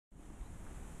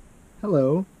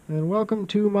Hello, and welcome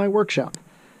to my workshop.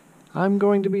 I'm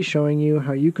going to be showing you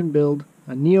how you can build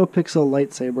a Neopixel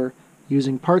lightsaber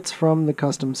using parts from the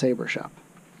custom saber shop.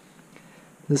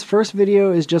 This first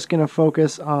video is just going to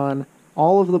focus on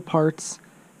all of the parts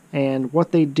and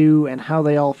what they do and how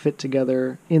they all fit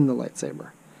together in the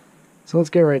lightsaber. So let's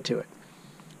get right to it.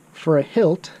 For a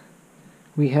hilt,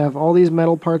 we have all these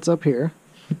metal parts up here.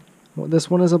 This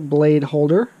one is a blade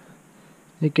holder.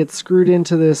 It gets screwed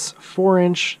into this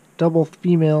 4-inch double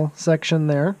female section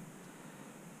there,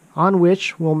 on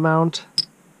which we'll mount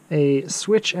a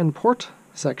switch and port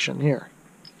section here.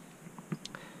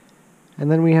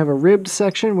 And then we have a ribbed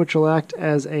section which will act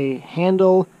as a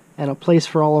handle and a place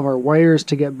for all of our wires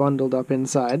to get bundled up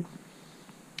inside.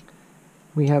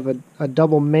 We have a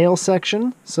double male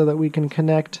section so that we can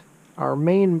connect our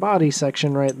main body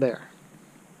section right there.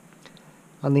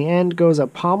 On the end goes a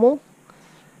pommel,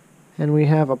 and we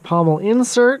have a pommel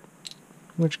insert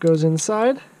which goes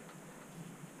inside,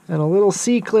 and a little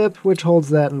C-clip which holds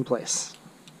that in place.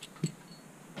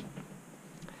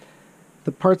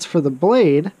 The parts for the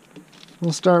blade,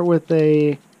 we'll start with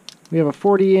we have a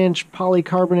 40-inch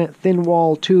polycarbonate thin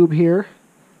wall tube here,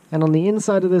 and on the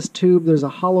inside of this tube there's a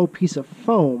hollow piece of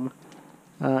foam,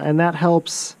 and that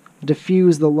helps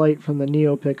diffuse the light from the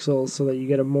Neopixels so that you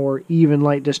get a more even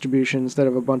light distribution instead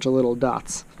of a bunch of little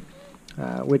dots,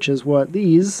 which is what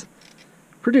these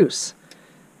produce.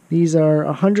 These are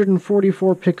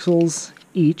 144 pixels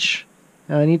each,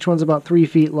 and each one's about 3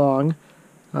 feet long.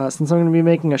 Since I'm going to be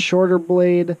making a shorter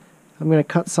blade, I'm going to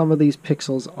cut some of these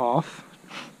pixels off.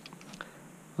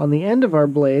 On the end of our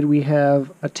blade we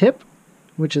have a tip,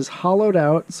 which is hollowed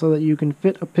out so that you can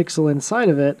fit a pixel inside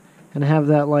of it and have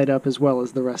that light up as well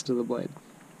as the rest of the blade.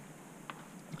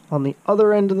 On the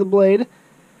other end of the blade,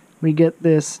 we get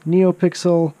this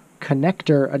Neopixel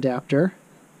connector adapter,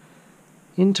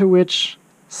 into which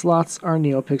slots our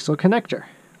Neopixel connector,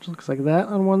 which looks like that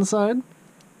on one side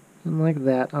and like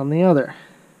that on the other.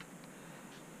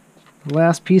 The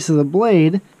last piece of the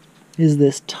blade is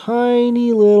this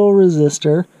tiny little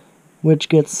resistor which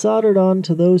gets soldered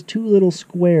onto those two little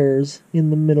squares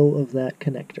in the middle of that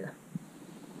connector.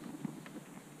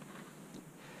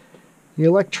 The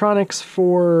electronics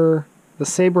for the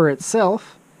saber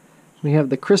itself, we have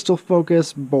the crystal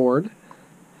focus board.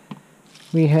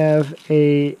 We have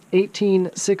a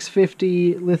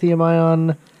 18650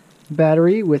 lithium-ion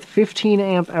battery with 15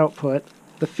 amp output.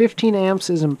 The 15 amps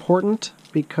is important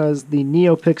because the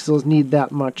Neopixels need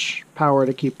that much power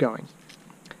to keep going.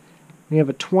 We have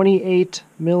a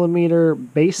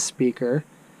 28mm bass speaker.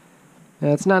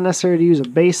 Now, it's not necessary to use a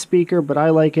bass speaker, but I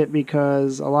like it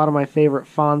because a lot of my favorite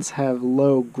fonts have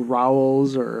low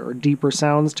growls or deeper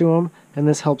sounds to them, and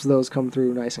this helps those come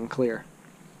through nice and clear.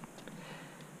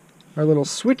 Our little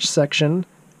switch section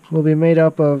will be made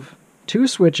up of 2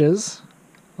 switches,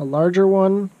 a larger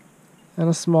one and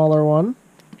a smaller one,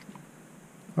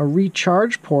 a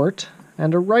recharge port,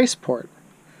 and a rice port.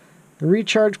 The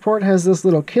recharge port has this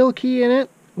little kill key in it,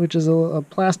 which is a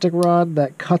plastic rod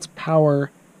that cuts power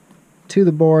to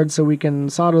the board so we can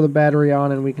solder the battery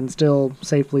on and we can still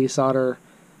safely solder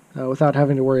without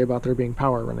having to worry about there being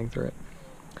power running through it.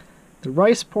 The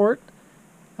rice port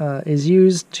is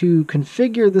used to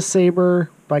configure the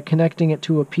saber by connecting it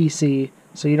to a PC,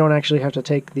 so you don't actually have to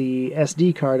take the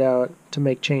SD card out to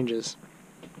make changes.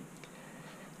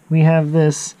 We have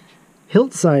this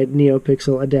hilt side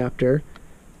Neopixel adapter,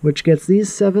 which gets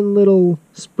these 7 little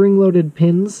spring-loaded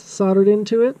pins soldered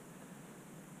into it,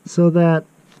 so that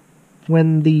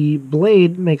when the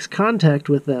blade makes contact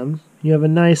with them, you have a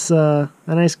nice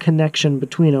connection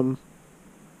between them,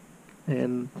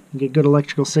 and you get good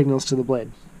electrical signals to the blade.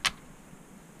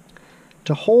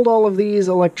 To hold all of these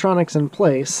electronics in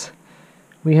place,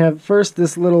 we have first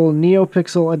this little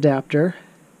Neopixel adapter,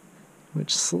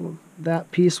 which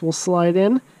that piece will slide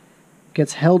in,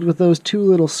 gets held with those 2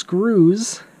 little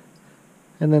screws,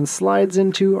 and then slides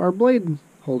into our blade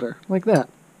holder, like that,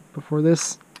 before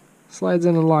this slides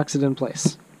in and locks it in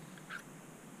place.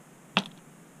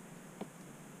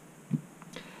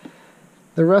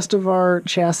 The rest of our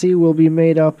chassis will be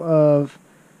made up of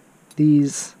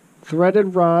these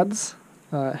threaded rods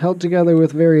held together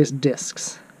with various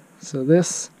discs. So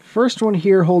this first one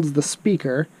here holds the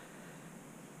speaker,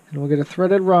 and we'll get a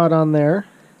threaded rod on there,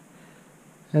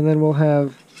 and then we'll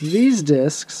have these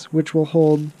discs which will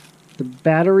hold the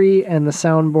battery and the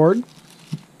soundboard,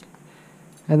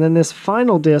 and then this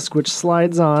final disc which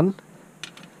slides on,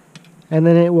 and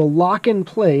then it will lock in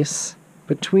place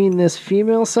between this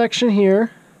female section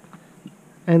here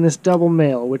and this double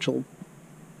male, which will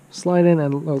slide in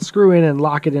and will screw in and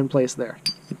lock it in place there.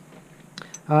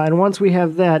 And once we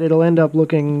have that, it'll end up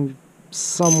looking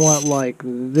somewhat like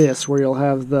this, where you'll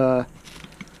have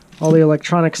all the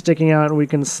electronics sticking out, and we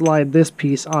can slide this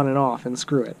piece on and off and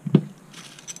screw it.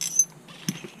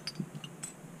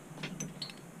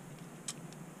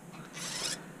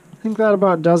 I think that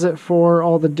about does it for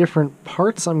all the different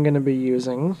parts I'm going to be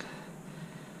using.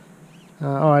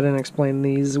 Oh, I didn't explain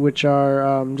these, which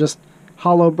are just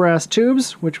hollow brass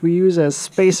tubes, which we use as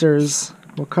spacers.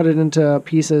 We'll cut it into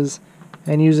pieces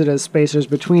and use it as spacers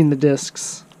between the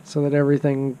discs so that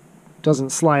everything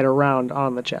doesn't slide around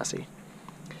on the chassis.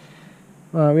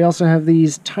 We also have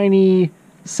these tiny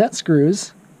set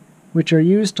screws, which are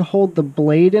used to hold the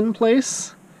blade in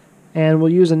place. And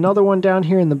we'll use another one down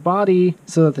here in the body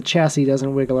so that the chassis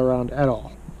doesn't wiggle around at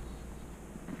all.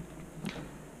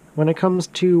 When it comes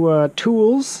to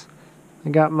tools, I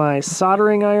got my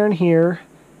soldering iron here.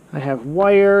 I have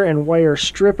wire and wire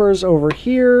strippers over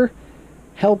here,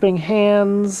 helping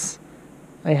hands.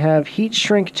 I have heat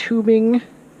shrink tubing,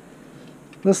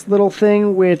 this little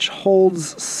thing which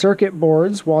holds circuit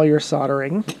boards while you're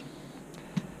soldering.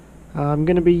 I'm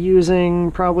going to be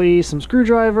using probably some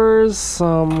screwdrivers,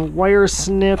 some wire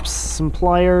snips, some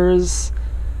pliers.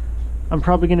 I'm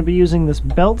probably going to be using this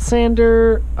belt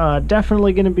sander,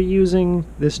 definitely going to be using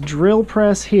this drill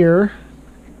press here.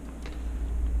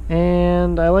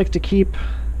 And I like to keep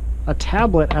a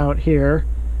tablet out here,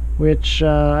 which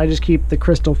I just keep the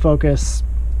crystal focus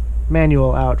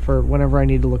manual out for whenever I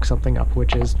need to look something up,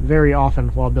 which is very often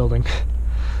while building.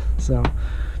 So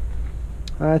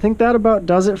I think that about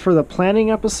does it for the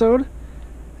planning episode,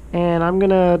 and I'm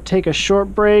gonna take a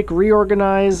short break,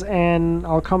 reorganize, and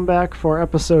I'll come back for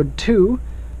episode 2,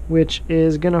 which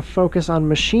is gonna focus on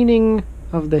machining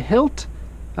of the hilt,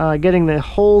 getting the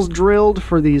holes drilled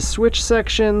for these switch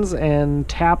sections and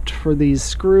tapped for these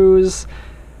screws.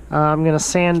 I'm gonna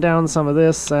sand down some of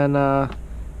this, and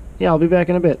yeah, I'll be back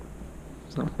in a bit.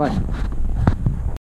 So, bye.